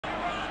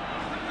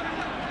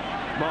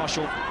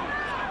Marshall,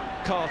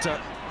 Carter,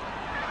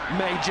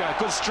 Mauger,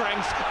 good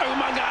strength,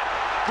 Umaga,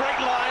 great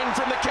line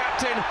from the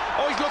captain.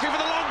 Oh, he's looking for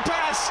the long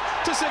pass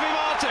to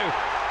Sivivatu.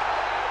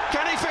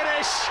 Can he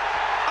finish?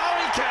 Oh,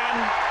 he can.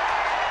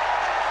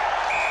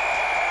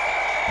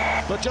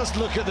 But just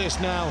look at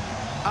this now.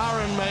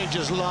 Aaron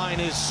Mauger's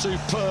line is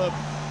superb.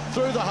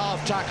 Through the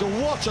half tackle,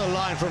 what a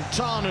line from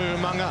Tana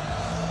Umaga.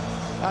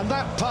 And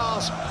that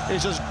pass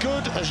is as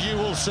good as you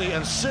will see.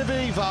 And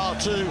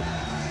Sivivatu,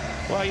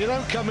 well, you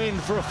don't come in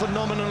for a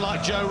phenomenon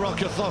like Joe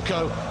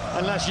Rockethoko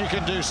unless you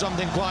can do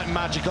something quite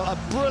magical. A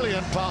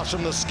brilliant pass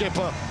from the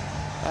skipper,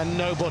 and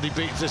nobody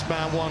beats this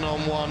man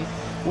one-on-one.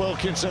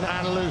 Wilkinson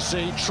and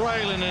Lucy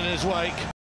trailing in his wake.